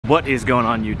What is going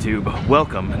on, YouTube?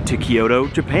 Welcome to Kyoto,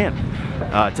 Japan.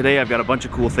 Today I've got a bunch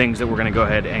of cool things that we're gonna go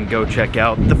ahead and go check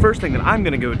out. The first thing that I'm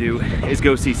gonna go do is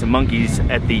go see some monkeys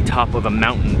at the top of a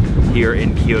mountain here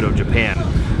in Kyoto, Japan.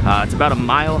 It's about a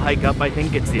mile hike up, I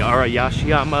think. It's the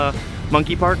Arayashiyama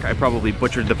Monkey Park. I probably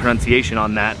butchered the pronunciation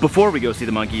on that. Before we go see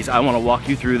the monkeys, I want to walk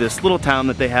you through this little town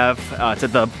that they have. It's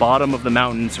at the bottom of the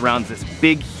mountain, surrounds this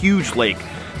big, huge lake.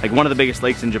 Like one of the biggest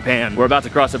lakes in Japan. We're about to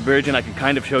cross a bridge and I can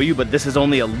kind of show you, but this is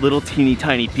only a little teeny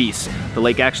tiny piece. The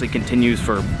lake actually continues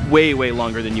for way, way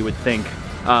longer than you would think.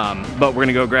 But we're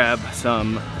gonna go grab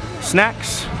some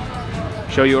snacks,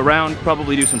 show you around,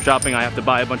 probably do some shopping. I have to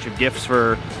buy a bunch of gifts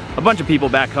for a bunch of people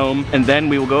back home, and then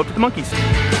we will go up to the monkeys.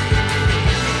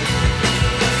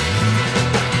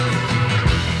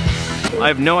 I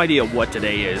have no idea what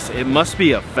today is. It must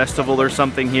be a festival or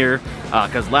something here,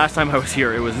 because last time I was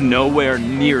here, it was nowhere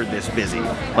near this busy.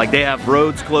 Like, they have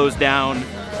roads closed down.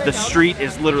 The street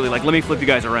is literally like, let me flip you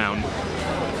guys around.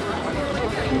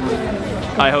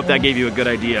 I hope that gave you a good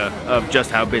idea of just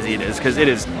how busy it is, because it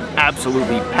is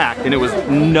absolutely packed, and it was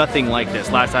nothing like this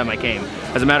last time I came.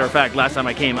 As a matter of fact, last time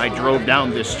I came, I drove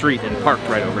down this street and parked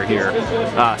right over here.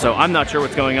 So I'm not sure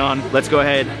what's going on. Let's go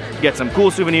ahead, get some cool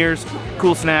souvenirs,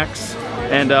 cool snacks,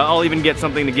 and I'll even get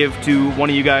something to give to one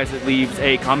of you guys that leaves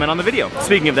a comment on the video.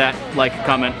 Speaking of that, like,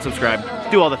 comment,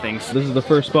 subscribe, do all the things. This is the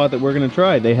first spot that we're gonna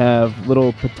try. They have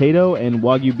little potato and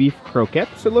Wagyu beef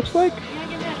croquettes, it looks like.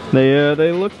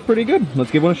 They look pretty good.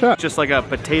 Let's give one a shot. Just like a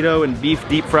potato and beef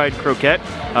deep fried croquette.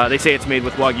 They say it's made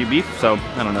with Wagyu beef, so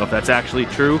I don't know if that's actually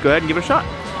true. Go ahead and give it a shot.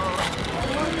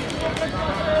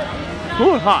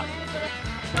 Ooh, hot.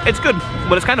 It's good,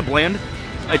 but it's kind of bland.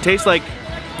 It tastes like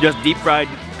just deep fried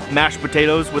mashed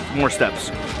potatoes with more steps.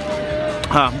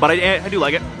 But I do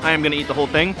like it. I am gonna eat the whole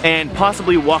thing and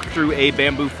possibly walk through a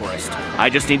bamboo forest. I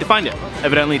just need to find it.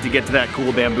 Evidently, to get to that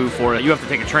cool bamboo forest, you have to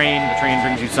take a train. The train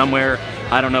brings you somewhere.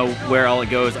 I don't know where all it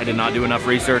goes. I did not do enough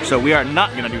research, so we are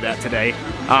not gonna do that today.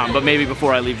 But maybe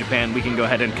before I leave Japan, we can go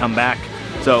ahead and come back.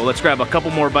 So let's grab a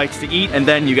couple more bites to eat, and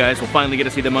then you guys will finally get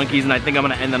to see the monkeys, and I think I'm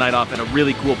gonna end the night off at a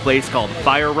really cool place called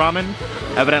Fire Ramen.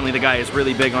 Evidently, the guy is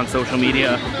really big on social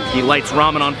media. He lights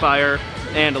ramen on fire,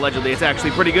 and allegedly it's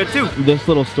actually pretty good too. This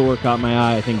little store caught my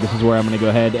eye. I think this is where I'm gonna go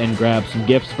ahead and grab some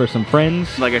gifts for some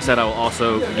friends. Like I said, I will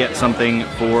also get something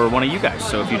for one of you guys.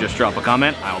 So if you just drop a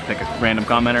comment, I'll pick a random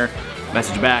commenter,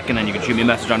 message back, and then you can shoot me a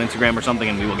message on Instagram or something,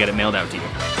 and we will get it mailed out to you.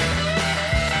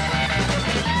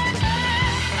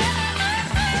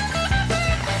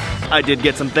 I did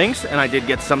get some things, and I did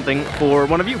get something for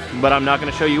one of you, but I'm not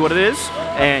gonna show you what it is,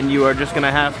 and you are just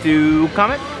gonna have to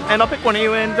comment, and I'll pick one of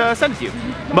you and send it to you.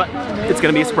 But it's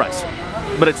gonna be a surprise,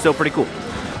 but it's still pretty cool,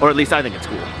 or at least I think it's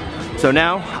cool. So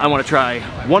now I wanna try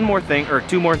one more thing, or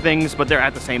two more things, but they're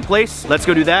at the same place. Let's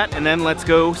go do that, and then let's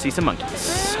go see some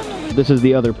monkeys. This is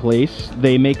the other place.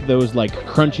 They make those like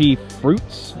crunchy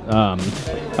fruits.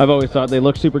 I've always thought they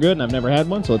look super good, and I've never had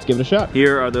one, so let's give it a shot.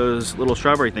 Here are those little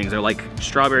strawberry things. They're like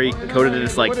strawberry coated in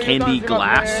this like candy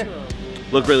glass.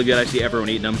 Look really good. I see everyone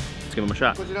eating them. Let's give them a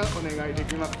shot.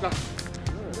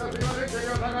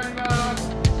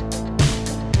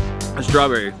 The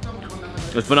strawberry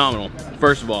is phenomenal.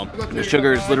 First of all, the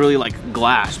sugar is literally like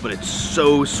glass, but it's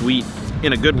so sweet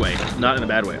in a good way, not in a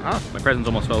bad way. Ah, my presents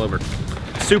almost fell over.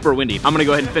 Super windy. I'm gonna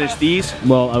go ahead and finish these.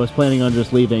 Well, I was planning on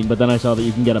just leaving, but then I saw that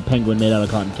you can get a penguin made out of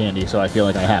cotton candy, so I feel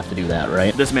like I have to do that,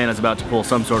 right? This man is about to pull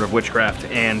some sort of witchcraft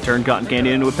and turn cotton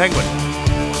candy into a penguin.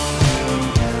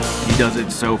 He does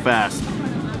it so fast.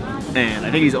 And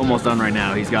I think he's almost done right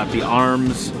now. He's got the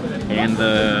arms and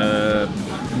the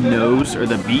nose, or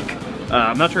the beak.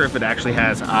 I'm not sure if it actually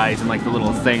has eyes and like the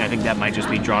little thing. I think that might just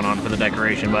be drawn on for the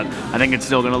decoration, but I think it's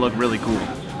still gonna look really cool.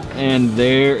 And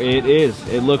there it is.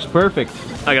 It looks perfect.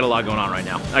 I got a lot going on right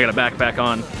now. I got a backpack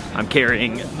on. I'm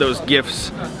carrying those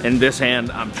gifts in this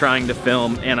hand. I'm trying to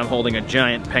film, and I'm holding a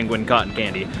giant penguin cotton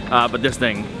candy. But this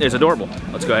thing is adorable.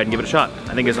 Let's go ahead and give it a shot.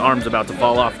 I think his arm's about to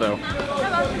fall off though.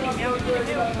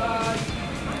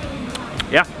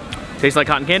 Yeah, tastes like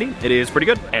cotton candy. It is pretty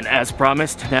good. And as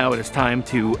promised, now it is time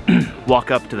to walk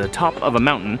up to the top of a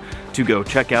mountain to go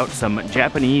check out some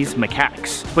Japanese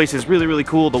macaques. This place is really, really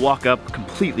cool. The walk up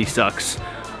completely sucks,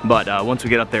 but once we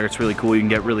get up there, it's really cool. You can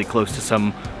get really close to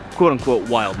some quote-unquote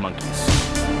wild monkeys.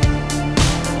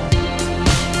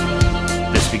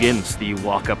 This begins the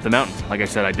walk up the mountain. Like I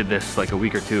said, I did this like a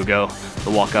week or two ago.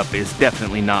 The walk up is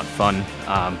definitely not fun,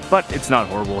 but it's not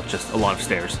horrible. It's just a lot of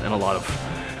stairs and a lot of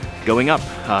going up.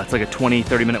 It's like a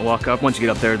 20-30 minute walk up. Once you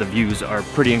get up there, the views are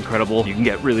pretty incredible. You can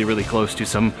get really, really close to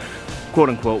some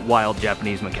quote-unquote wild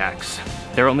Japanese macaques.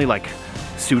 They're only like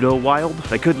pseudo-wild.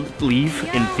 They could leave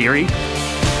in theory.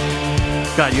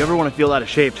 God, you ever want to feel out of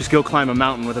shape, just go climb a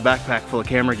mountain with a backpack full of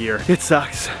camera gear. It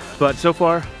sucks, but so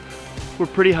far, we're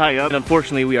pretty high up, and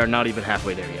unfortunately, we are not even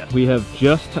halfway there yet. We have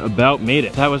just about made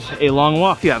it. That was a long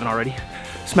walk. If you haven't already,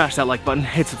 smash that like button,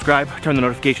 hit subscribe, turn the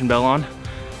notification bell on.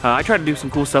 I try to do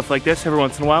some cool stuff like this every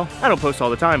once in a while. I don't post all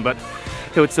the time, but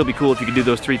it would still be cool if you could do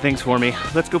those 3 things for me.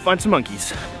 Let's go find some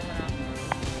monkeys.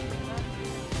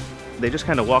 They just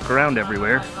kind of walk around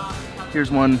everywhere. Here's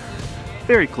one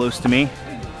very close to me.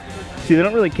 See, they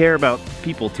don't really care about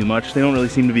people too much. They don't really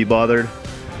seem to be bothered.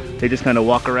 They just kind of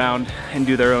walk around and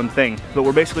do their own thing. But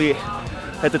we're basically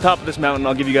at the top of this mountain.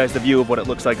 I'll give you guys the view of what it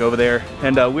looks like over there.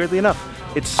 And weirdly enough,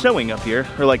 it's snowing up here,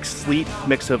 or like sleet,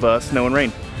 mix of snow and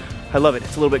rain. I love it.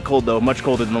 It's a little bit cold though, much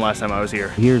colder than the last time I was here.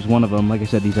 Here's one of them. Like I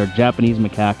said, these are Japanese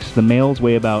macaques. The males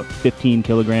weigh about 15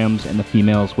 kilograms and the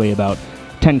females weigh about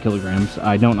 10 kilograms.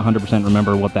 I don't 100%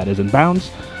 remember what that is in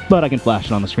pounds, but I can flash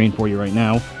it on the screen for you right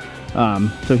now.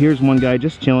 So here's one guy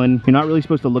just chilling. You're not really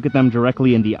supposed to look at them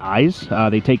directly in the eyes.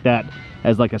 They take that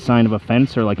as like a sign of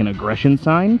offense or like an aggression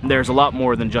sign. There's a lot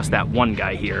more than just that one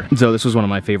guy here. So this was one of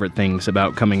my favorite things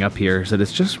about coming up here, is that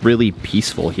it's just really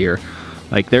peaceful here.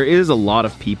 Like, there is a lot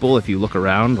of people if you look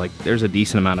around. Like, there's a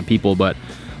decent amount of people, but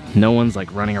no one's like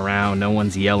running around, no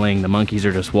one's yelling. The monkeys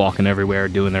are just walking everywhere,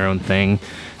 doing their own thing.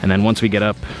 And then once we get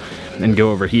up and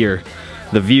go over here,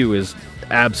 the view is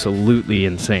absolutely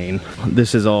insane.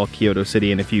 This is all Kyoto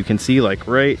City, and if you can see, like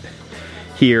right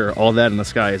here, all that in the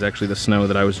sky is actually the snow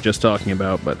that I was just talking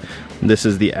about, but this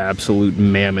is the absolute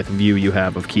mammoth view you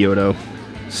have of Kyoto.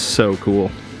 So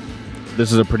cool.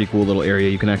 This is a pretty cool little area.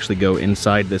 You can actually go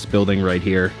inside this building right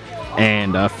here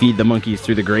and feed the monkeys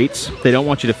through the grates. They don't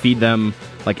want you to feed them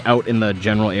like out in the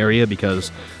general area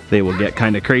because they will get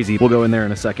kind of crazy. We'll go in there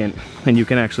in a second, and you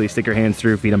can actually stick your hands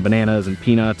through, feed them bananas and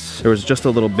peanuts. There was just a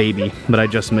little baby, but I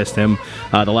just missed him.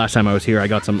 The last time I was here, I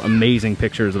got some amazing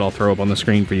pictures that I'll throw up on the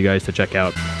screen for you guys to check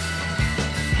out.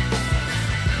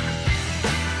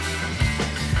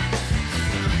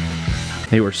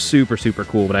 They were super, super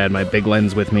cool, but I had my big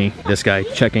lens with me. This guy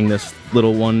checking this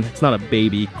little one. It's not a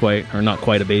baby quite, or not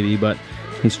quite a baby, but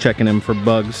he's checking him for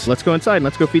bugs. Let's go inside and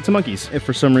let's go feed some monkeys. If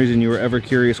for some reason you were ever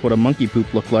curious what a monkey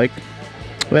poop looked like,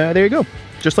 well, there you go.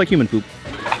 Just like human poop.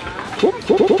 Whoop,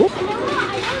 whoop, whoop, whoop.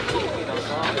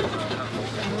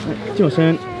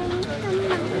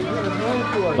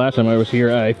 Last time I was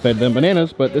here, I fed them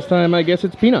bananas, but this time I guess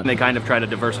it's peanut. They kind of try to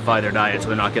diversify their diet so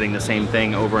they're not getting the same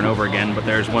thing over and over again, but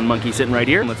there's one monkey sitting right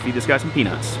here, and let's feed this guy some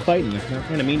peanuts. Fighting, they're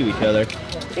kind of mean to each other.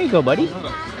 There you go, buddy.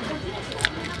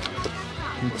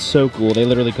 It's so cool. They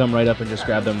literally come right up and just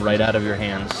grab them right out of your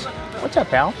hands. What's up,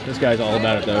 pal? This guy's all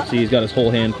about it though. See, he's got his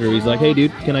whole hand through. He's like, hey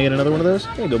dude, can I get another one of those?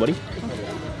 There you go, buddy.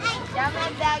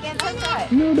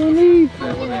 No, don't leave.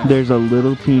 There's a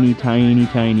little teeny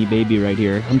tiny baby right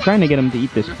here. I'm trying to get him to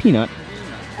eat this peanut,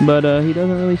 but he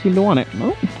doesn't really seem to want it.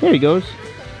 Oh, there he goes.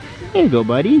 There you go,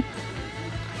 buddy.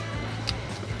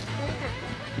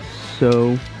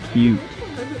 So cute.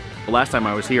 Last time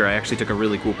I was here, I actually took a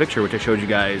really cool picture, which I showed you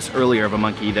guys earlier, of a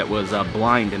monkey that was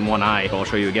blind in one eye. I'll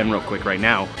show you again real quick right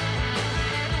now.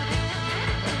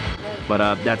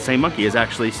 But that same monkey is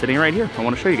actually sitting right here. I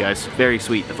want to show you guys. Very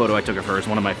sweet. The photo I took of her is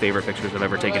one of my favorite pictures I've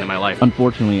ever taken in my life.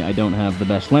 Unfortunately, I don't have the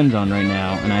best lens on right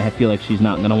now, and I feel like she's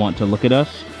not going to want to look at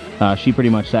us. She pretty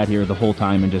much sat here the whole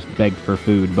time and just begged for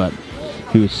food, but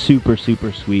he was super,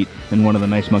 super sweet and one of the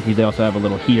nice monkeys. They also have a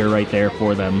little heater right there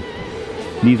for them.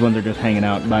 These ones are just hanging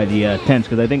out by the tents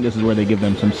because I think this is where they give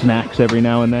them some snacks every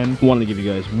now and then. I wanted to give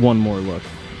you guys one more look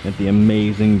at the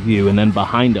amazing view, and then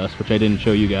behind us, which I didn't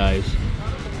show you guys,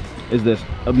 is this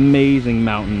amazing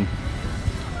mountain.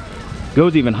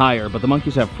 Goes even higher, but the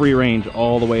monkeys have free range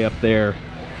all the way up there.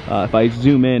 If I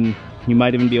zoom in, you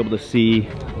might even be able to see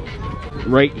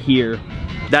right here.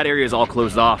 That area is all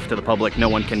closed off to the public. No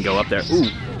one can go up there. Ooh.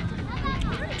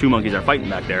 Two monkeys are fighting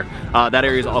back there. That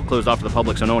area is all closed off to the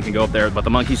public, so no one can go up there, but the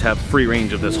monkeys have free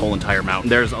range of this whole entire mountain.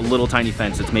 There's a little tiny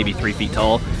fence that's maybe 3 feet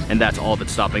tall, and that's all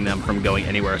that's stopping them from going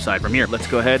anywhere aside from here. Let's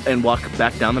go ahead and walk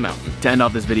back down the mountain. To end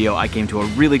off this video, I came to a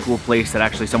really cool place that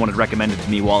actually someone had recommended to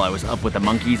me while I was up with the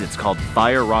monkeys. It's called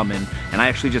Fire Ramen, and I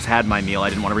actually just had my meal. I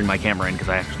didn't want to bring my camera in because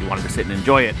I actually wanted to sit and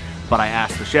enjoy it, but I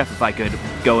asked the chef if I could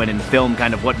go in and film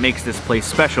kind of what makes this place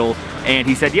special, and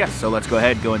he said yes, so let's go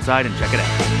ahead, go inside, and check it out.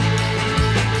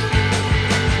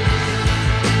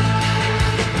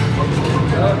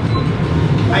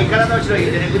 はい、体後ろ入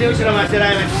れてね、腕後ろ回して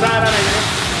ないね、触らないでね。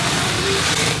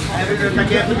はい、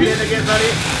again, sorry.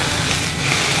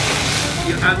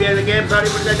 I'm behind the game, sorry,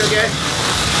 put that again.